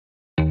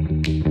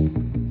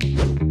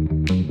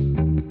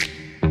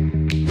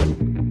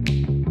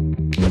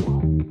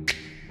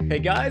Hey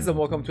guys, and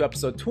welcome to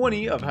episode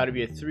 20 of How to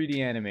Be a 3D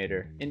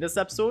Animator. In this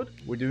episode,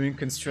 we're doing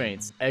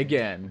constraints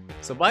again.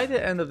 So by the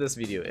end of this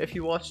video, if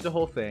you watch the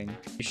whole thing,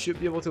 you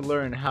should be able to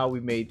learn how we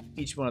made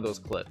each one of those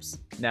clips.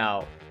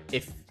 Now,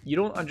 if you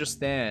don't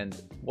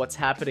understand what's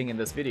happening in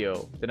this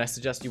video, then I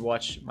suggest you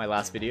watch my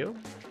last video.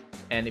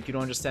 And if you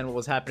don't understand what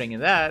was happening in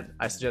that,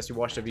 I suggest you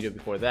watch the video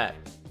before that,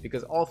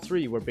 because all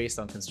three were based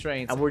on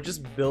constraints and we're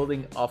just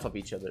building off of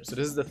each other. So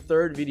this is the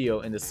third video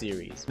in the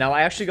series. Now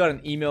I actually got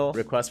an email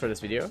request for this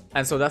video,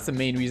 and so that's the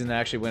main reason I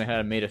actually went ahead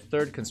and made a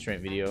third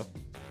constraint video.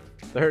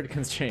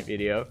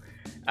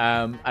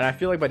 And I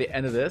feel like by the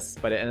end of this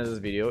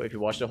video, if you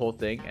watch the whole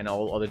thing and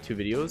all other two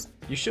videos,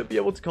 you should be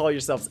able to call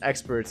yourselves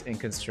experts in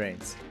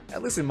constraints,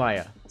 at least in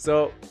Maya.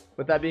 So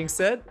with that being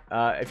said,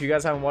 if you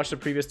guys haven't watched the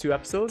previous two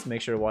episodes,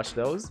 make sure to watch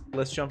those.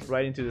 Let's jump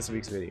right into this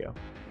week's video.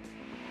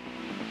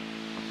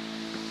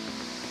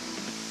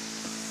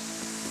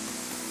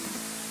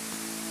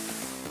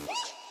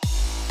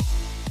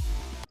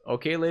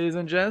 Okay, ladies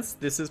and gents,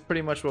 this is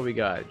pretty much what we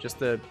got. Just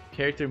a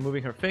character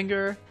moving her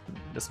finger.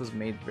 This was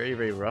made very,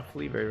 very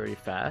roughly, very, very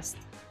fast.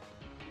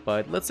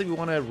 But let's say we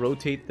want to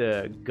rotate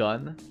the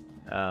gun,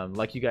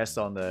 like you guys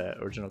saw in the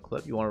original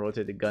clip. You want to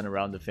rotate the gun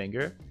around the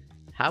finger.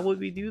 How would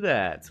we do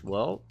that?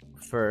 Well,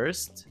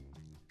 first,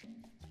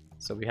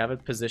 so we have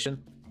it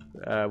positioned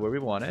where we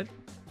want it.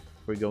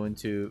 We're going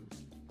to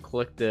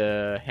click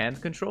the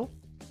hand control.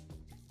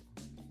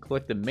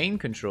 Click the main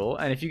control,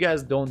 and if you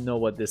guys don't know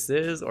what this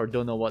is, or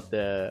don't know what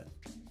the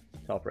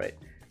top right,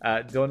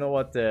 don't know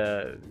what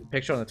the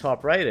picture on the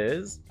top right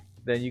is,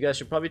 then you guys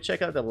should probably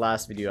check out the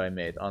last video I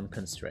made on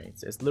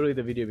constraints. It's literally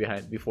the video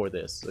before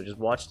this, so just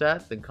watch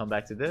that, then come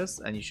back to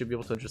this, and you should be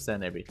able to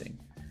understand everything.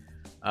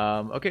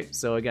 Okay,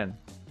 so again,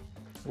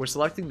 we're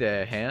selecting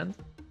the hand,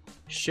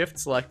 shift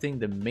selecting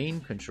the main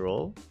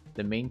control.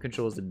 The main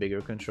control is the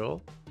bigger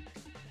control.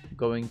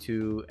 Going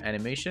to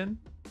animation,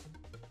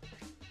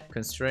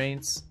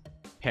 constraints,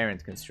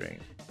 parent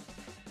constraint.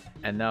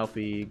 And now if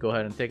we go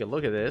ahead and take a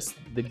look at this,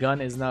 the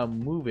gun is now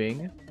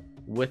moving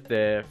with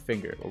the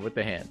finger or with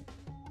the hand.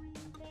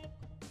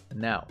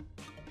 Now,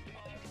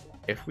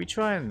 if we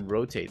try and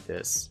rotate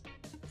this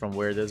from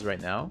where it is right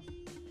now,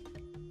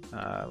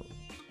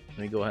 let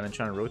me go ahead and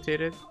try and rotate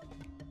it.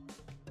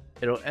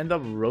 It'll end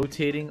up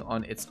rotating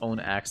on its own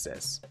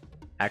axis.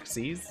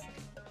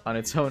 On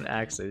its own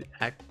axis.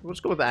 Let's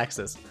go with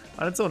axis.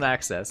 On its own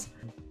axis.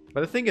 But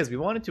the thing is, we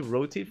want it to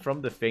rotate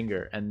from the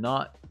finger and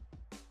not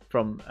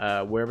from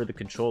wherever the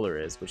controller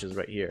is, which is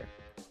right here.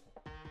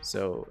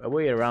 So a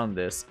way around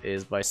this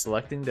is by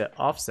selecting the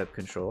offset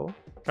control,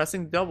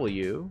 pressing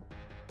W,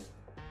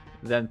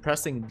 then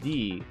pressing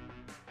D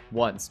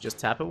once. Just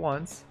tap it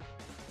once.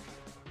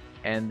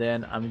 And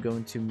then I'm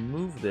going to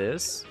move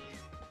this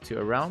to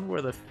around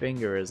where the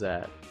finger is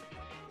at.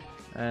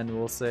 And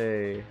we'll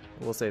say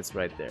it's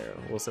right there.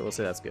 We'll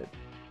say that's good.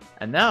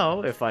 And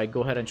now if I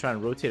go ahead and try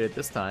and rotate it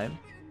this time,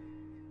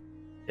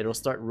 it'll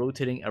start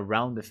rotating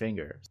around the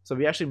finger. So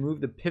we actually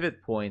move the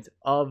pivot point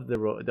of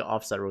the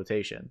offset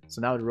rotation. So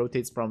now it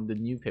rotates from the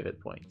new pivot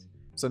point.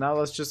 So now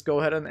let's just go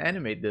ahead and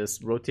animate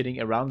this,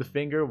 rotating around the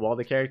finger while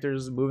the character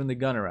is moving the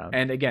gun around.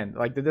 And again,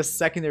 like this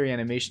secondary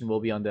animation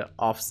will be on the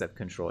offset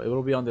control. It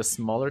will be on the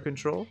smaller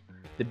control.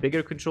 The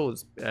bigger control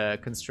is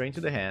constrained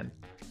to the hand.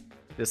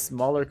 The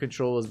smaller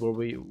control is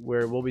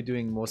where we'll be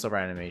doing most of our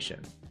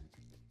animation.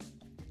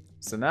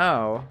 So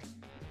now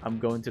I'm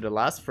going to the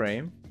last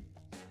frame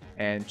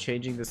and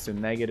changing this to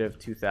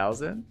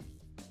 -2000.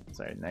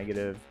 Sorry,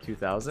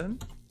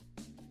 -2000.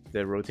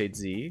 The rotate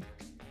Z.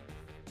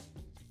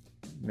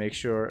 Make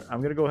sure,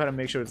 I'm gonna go ahead and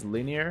make sure it's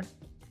linear.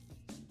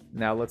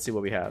 Now let's see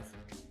what we have.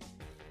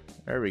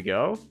 There we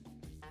go.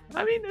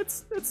 I mean,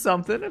 it's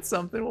something.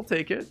 We'll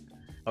take it.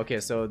 Okay,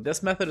 so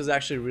this method is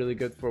actually really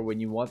good for when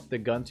you want the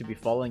gun to be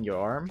following your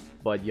arm,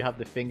 but you have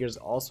the fingers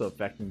also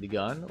affecting the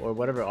gun or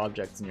whatever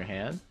object's in your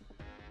hand.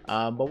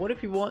 But what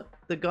if you want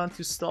the gun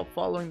to stop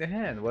following the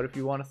hand? What if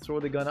you want to throw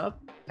the gun up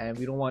and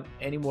we don't want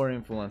any more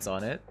influence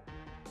on it,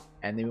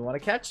 and then we want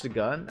to catch the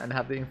gun and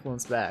have the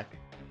influence back?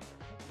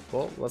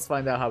 Well, let's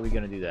find out how we're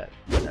gonna do that.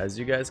 As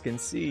you guys can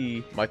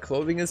see, my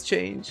clothing has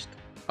changed.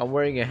 I'm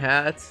wearing a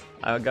hat.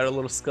 I got a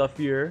little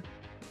scuffier,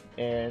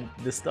 and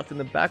the stuff in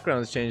the background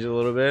has changed a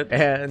little bit.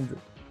 And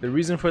the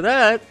reason for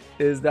that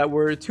is that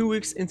we're 2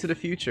 weeks into the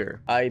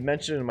future. I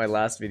mentioned in my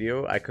last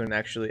video I couldn't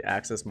actually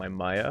access my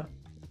Maya.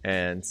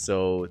 And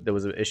so there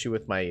was an issue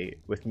with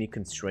me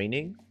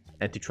constraining,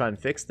 and to try and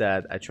fix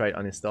that, I tried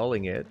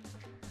uninstalling it,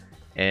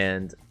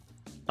 and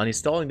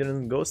uninstalling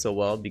didn't go so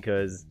well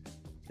because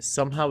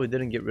somehow it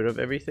didn't get rid of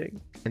everything.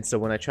 And so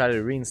when I tried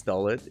to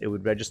reinstall it, it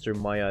would register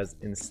Maya as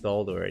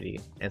installed already,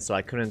 and so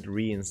I couldn't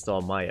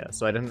reinstall Maya.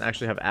 So I didn't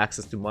actually have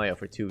access to Maya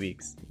for 2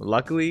 weeks.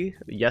 Luckily,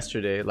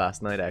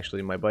 last night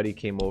actually, my buddy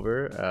came over,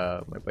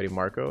 my buddy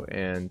Marco,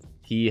 and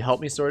he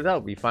helped me sort it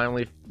out. We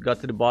finally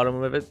got to the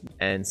bottom of it,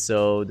 and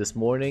so this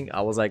morning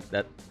I was like,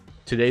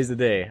 today's the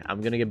day. I'm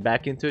gonna get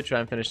back into it,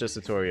 try and finish this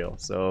tutorial.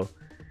 So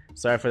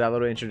sorry for that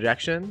little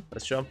interjection.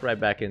 Let's jump right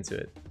back into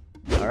it.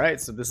 Alright,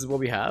 so this is what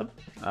we have.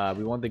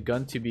 We want the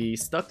gun to be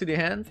stuck to the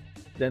hand.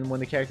 Then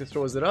when the character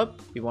throws it up,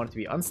 we want it to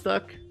be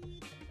unstuck.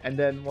 And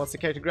then once the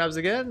character grabs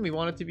again, we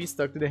want it to be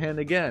stuck to the hand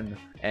again.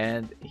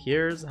 And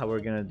here's how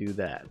we're gonna do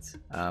that.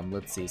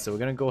 Let's see. So we're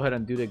gonna go ahead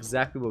and do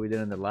exactly what we did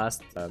in the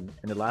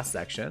last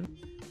section.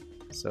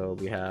 So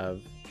we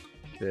have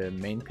the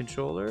main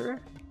controller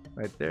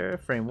right there,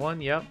 frame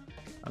 1. Yep.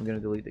 I'm gonna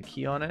delete the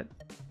key on it.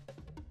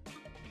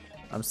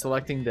 I'm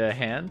selecting the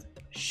hand,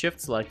 shift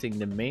selecting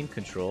the main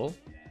control,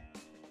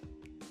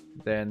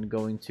 then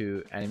going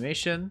to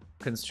animation,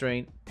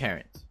 constraint,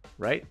 parent.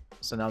 Right?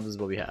 So now this is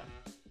what we have.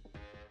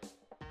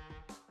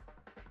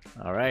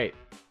 Alright,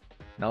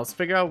 now let's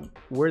figure out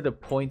where the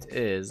point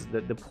is,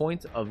 the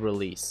point of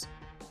release.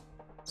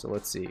 So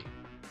let's see.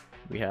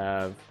 We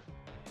have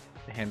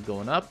the hand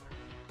going up,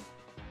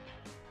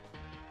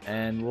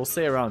 and we'll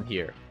say around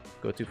here.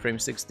 Go to frame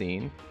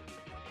 16.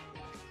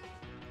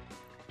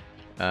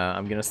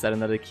 I'm gonna set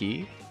another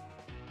key.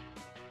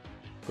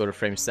 Go to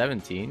frame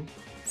 17,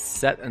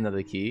 set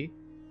another key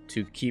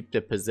to keep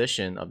the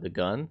position of the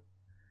gun.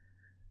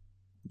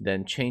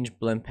 Then change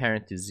blend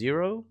parent to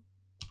 0.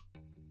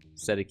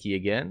 Set a key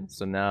again.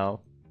 So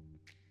now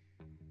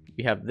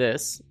we have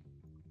this,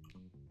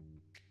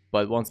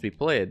 but once we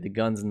play it, the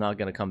gun's not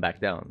going to come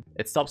back down.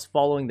 It stops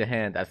following the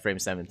hand at frame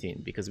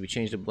 17 because we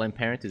changed the blend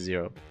parent to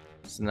 0.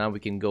 So now we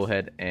can go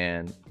ahead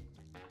and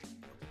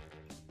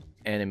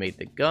animate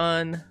the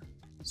gun.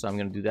 So I'm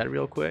going to do that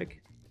real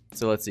quick.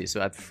 So let's see.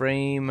 So at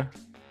frame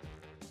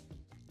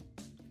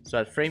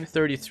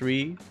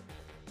 33,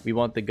 we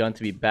want the gun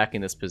to be back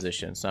in this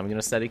position. So I'm going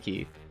to set a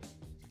key.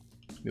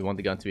 We want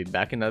the gun to be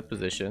back in that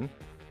position.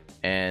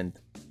 And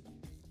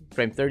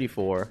frame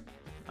 34,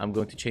 I'm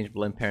going to change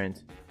blend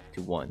parent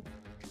to 1.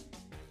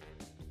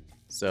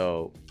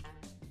 So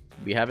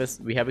we have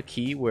a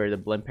key where the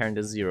blend parent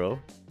is 0,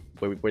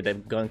 where the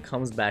gun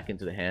comes back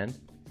into the hand.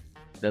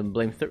 Then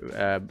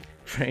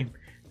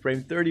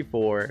frame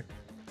 34,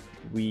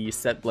 we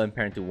set blend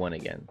parent to 1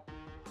 again.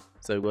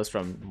 So it goes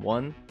from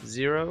 1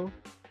 0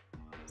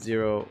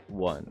 0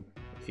 1.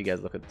 If you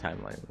guys look at the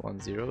timeline, 1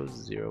 0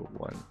 0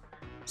 1.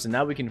 So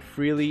now we can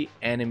freely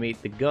animate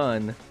the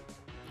gun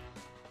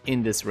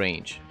in this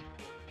range.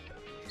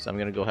 So I'm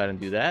gonna go ahead and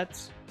do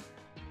that.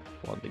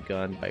 I want the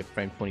gun by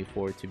frame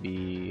 24 to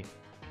be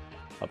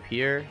up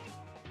here.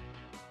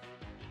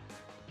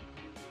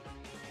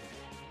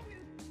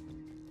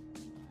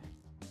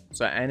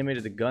 So I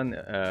animated the gun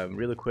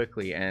really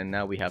quickly, and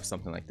now we have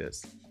something like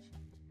this.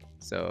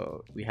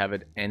 So we have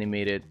it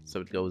animated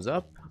so it goes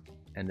up,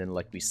 and then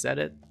like we set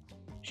it,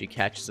 she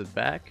catches it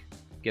back,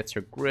 gets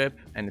her grip,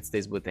 and it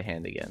stays with the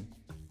hand again.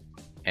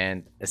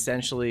 And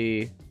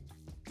essentially,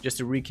 just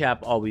to recap,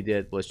 all we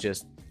did was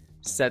just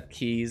set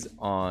keys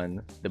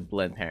on the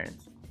blend parent,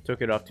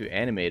 took it off to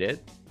animate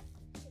it,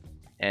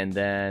 and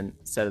then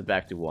set it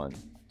back to 1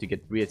 to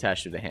get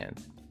reattached to the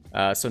hand.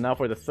 So now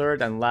for the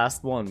third and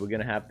last one, we're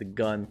gonna have the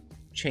gun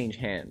change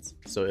hands.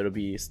 So it'll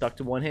be stuck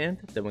to one hand,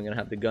 then we're gonna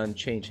have the gun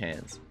change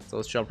hands. So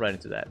let's jump right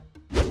into that.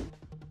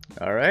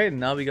 Alright,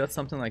 now we got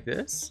something like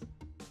this.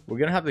 We're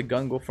gonna have the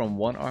gun go from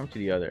one arm to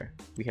the other.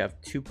 We have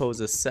 2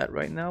 poses set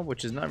right now,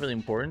 which is not really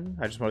important.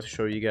 I just wanted to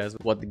show you guys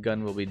what the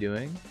gun will be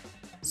doing.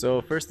 So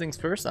first things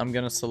first, I'm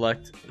gonna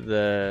select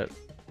the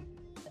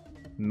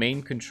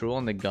main control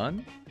on the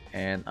gun,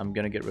 and I'm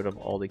gonna get rid of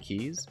all the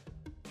keys.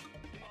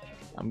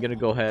 I'm gonna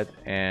go ahead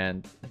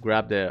and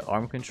grab the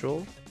arm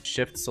control,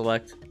 shift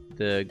select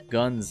the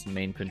gun's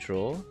main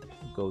control,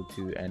 go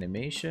to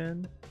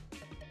animation,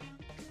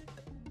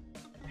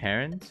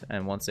 parent,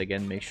 and once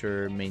again make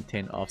sure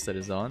maintain offset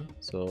is on,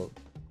 so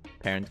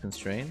parent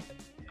constrain.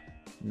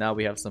 Now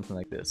we have something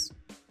like this.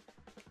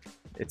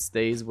 It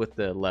stays with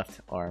the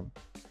left arm,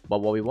 but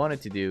what we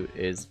wanted to do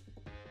is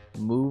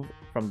move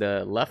from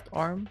the left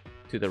arm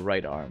to the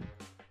right arm.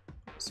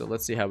 So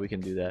let's see how we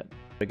can do that.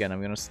 Again,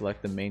 I'm gonna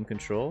select the main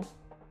control.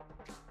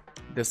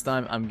 This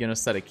time I'm gonna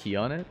set a key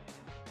on it,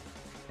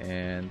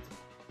 and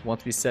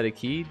once we set a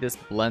key, this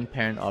blend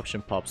parent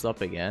option pops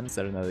up again.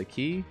 Set another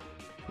key.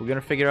 We're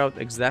gonna figure out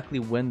exactly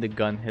when the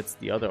gun hits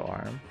the other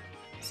arm.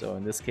 So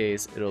in this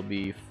case, it'll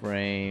be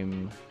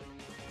frame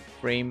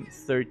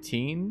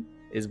 13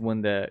 is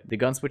when the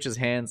gun switches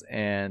hands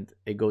and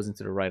it goes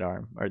into the right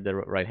arm, or the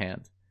right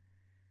hand.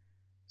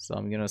 So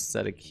I'm gonna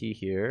set a key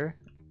here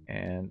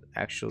and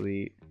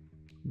actually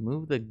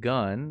move the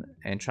gun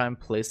and try and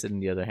place it in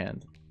the other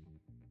hand.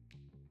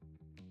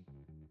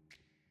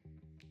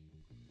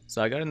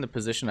 So I got in the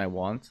position I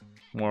want,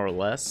 more or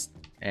less,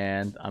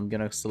 and I'm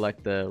gonna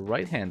select the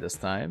right hand this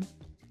time,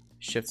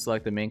 shift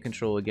select the main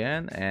control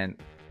again, and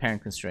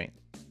parent constraint.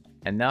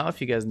 And now if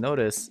you guys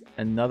notice,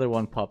 another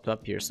one popped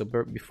up here. So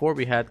before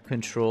we had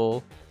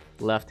control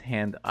left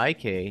hand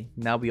IK,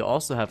 now we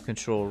also have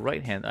control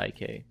right hand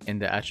IK in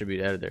the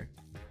attribute editor.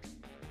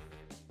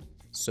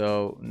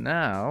 So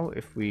now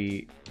if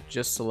we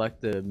just select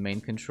the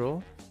main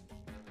control,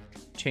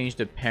 change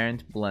the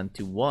parent blend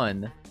to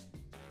 1.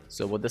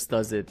 So what this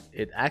does, it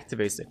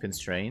activates the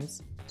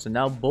constraints. So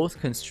now both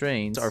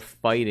constraints are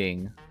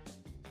fighting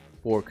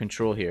for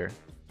control here.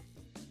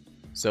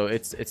 So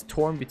it's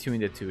torn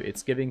between the two.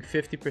 It's giving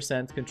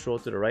 50% control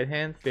to the right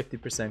hand,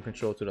 50%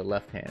 control to the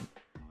left hand.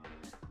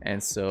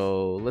 And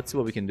so let's see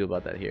what we can do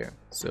about that here.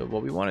 So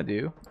what we want to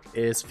do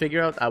is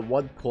figure out at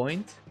what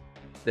point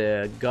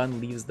the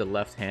gun leaves the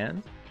left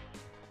hand.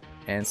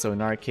 And so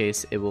in our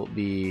case, it will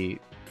be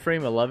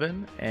frame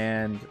 11,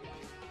 and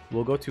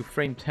we'll go to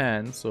frame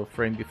 10, so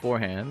frame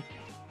beforehand.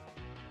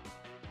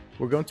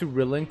 We're going to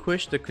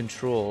relinquish the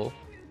control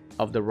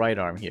of the right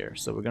arm here.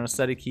 So we're going to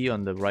set a key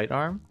on the right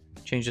arm,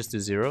 change this to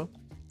 0,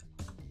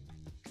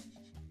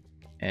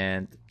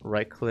 and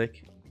right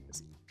click,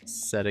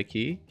 set a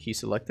key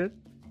selected.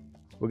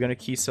 We're going to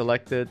key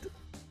selected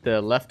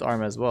the left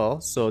arm as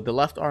well. So the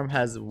left arm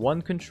has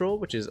one control,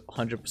 which is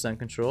 100%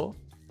 control,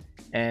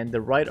 and the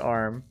right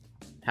arm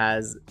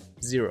has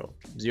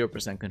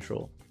 0%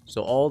 control.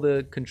 So all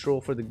the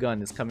control for the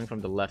gun is coming from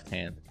the left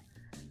hand.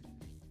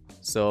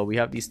 So we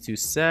have these two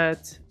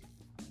set,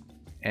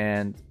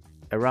 and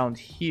around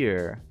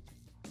here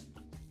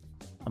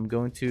I'm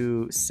going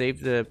to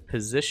save the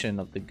position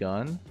of the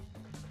gun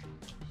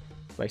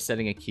by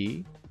setting a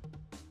key.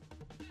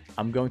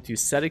 I'm going to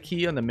set a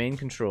key on the main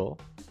control,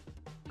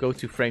 go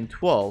to frame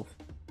 12,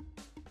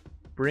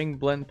 bring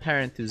blend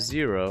parent to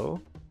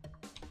 0,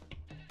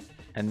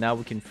 and now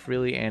we can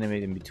freely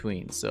animate in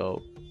between.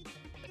 So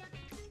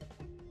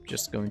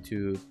just going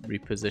to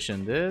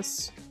reposition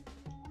this,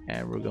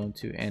 and we're going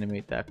to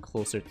animate that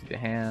closer to the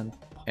hand.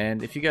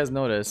 And if you guys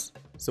notice,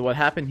 so what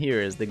happened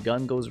here is the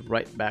gun goes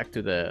right back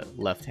to the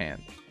left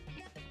hand,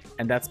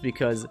 and that's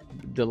because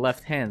the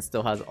left hand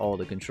still has all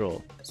the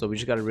control. So we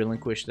just got to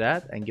relinquish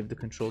that and give the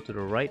control to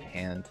the right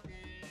hand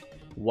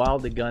while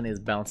the gun is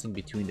bouncing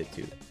between the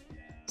two.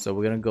 So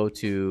we're gonna go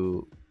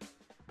to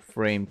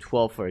frame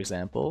 12, for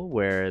example,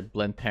 where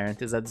blend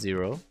parent is at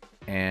 0,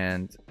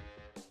 and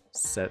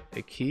set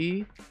a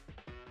key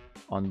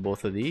on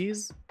both of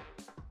these.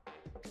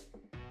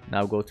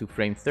 Now go to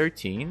frame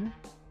 13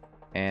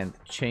 and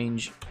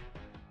change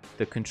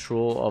the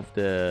control of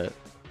the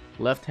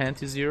left hand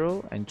to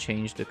 0 and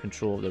change the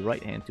control of the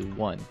right hand to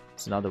 1.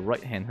 So now the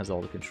right hand has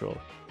all the control.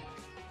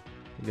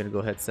 We're gonna go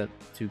ahead and set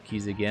 2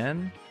 keys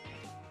again.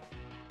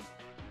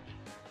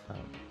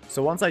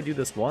 So once I do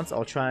this once,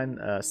 I'll try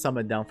and sum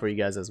it down for you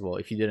guys as well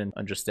if you didn't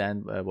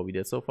understand what we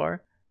did so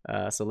far.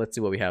 So let's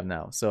see what we have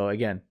now. So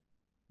again,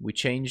 we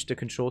changed the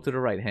control to the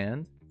right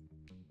hand,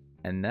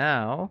 and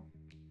now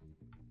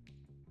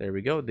there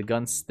we go, the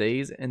gun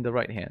stays in the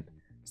right hand.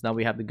 So now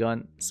we have the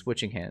gun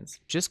switching hands.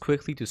 Just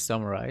quickly to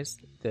summarize,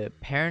 the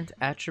parent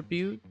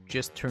attribute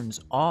just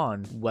turns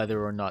on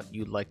whether or not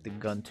you'd like the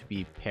gun to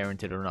be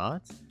parented or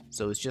not.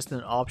 So it's just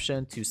an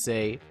option to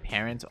say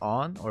parent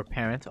on or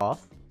parent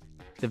off.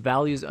 The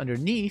values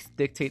underneath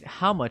dictate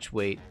how much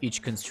weight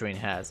each constraint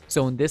has.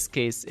 So in this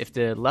case, if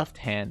the left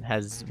hand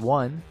has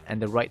 1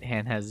 and the right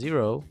hand has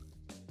 0,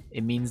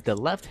 it means the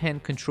left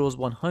hand controls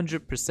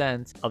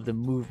 100% of the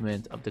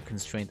movement of the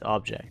constraint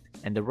object,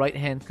 and the right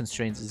hand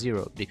constrains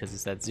 0 because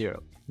it's at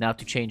 0. Now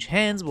to change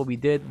hands, what we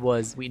did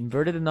was we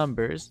inverted the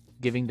numbers,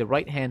 giving the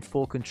right hand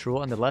full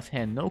control and the left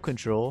hand no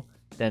control,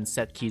 then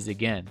set keys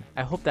again.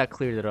 I hope that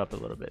cleared it up a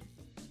little bit.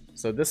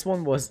 So this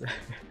one was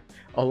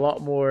a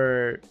lot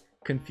more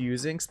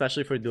confusing,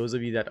 especially for those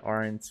of you that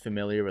aren't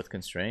familiar with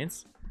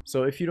constraints.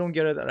 So if you don't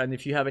get it, and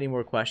if you have any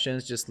more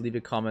questions, just leave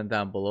a comment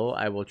down below.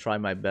 I will try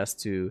my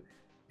best to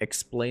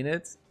explain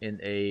it in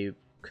a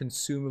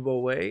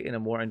consumable way, in a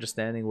more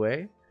understanding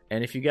way.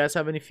 And if you guys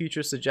have any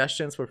future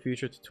suggestions for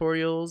future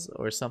tutorials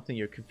or something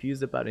you're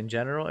confused about in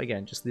general,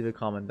 again, just leave a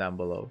comment down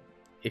below.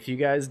 If you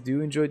guys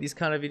do enjoy these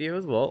kind of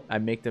videos, well, I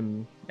make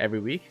them every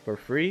week for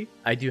free.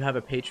 I do have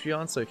a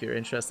Patreon, so if you're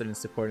interested in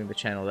supporting the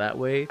channel that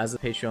way, as a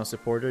Patreon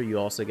supporter, you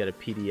also get a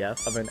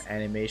PDF of an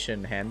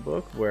animation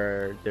handbook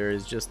where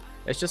it's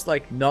just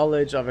like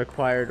knowledge I've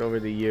acquired over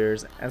the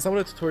years. And some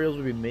of the tutorials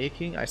we've been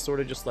making, I sort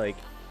of just like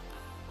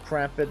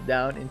cramp it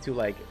down into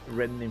like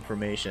written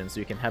information so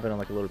you can have it on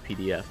like a little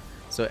PDF.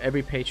 So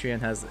every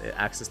Patreon has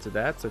access to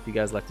that. So if you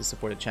guys like to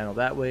support the channel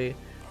that way,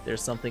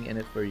 there's something in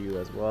it for you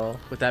as well.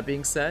 With that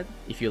being said,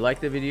 if you like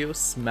the video,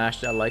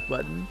 smash that like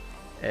button.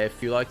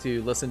 If you like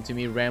to listen to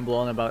me ramble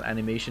on about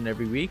animation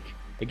every week,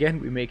 again,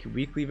 we make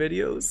weekly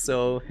videos,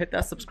 so hit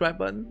that subscribe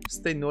button,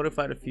 stay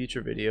notified of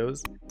future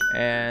videos.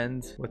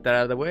 And with that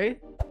out of the way,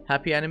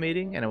 happy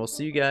animating, and I will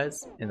see you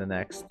guys in the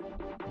next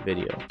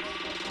video.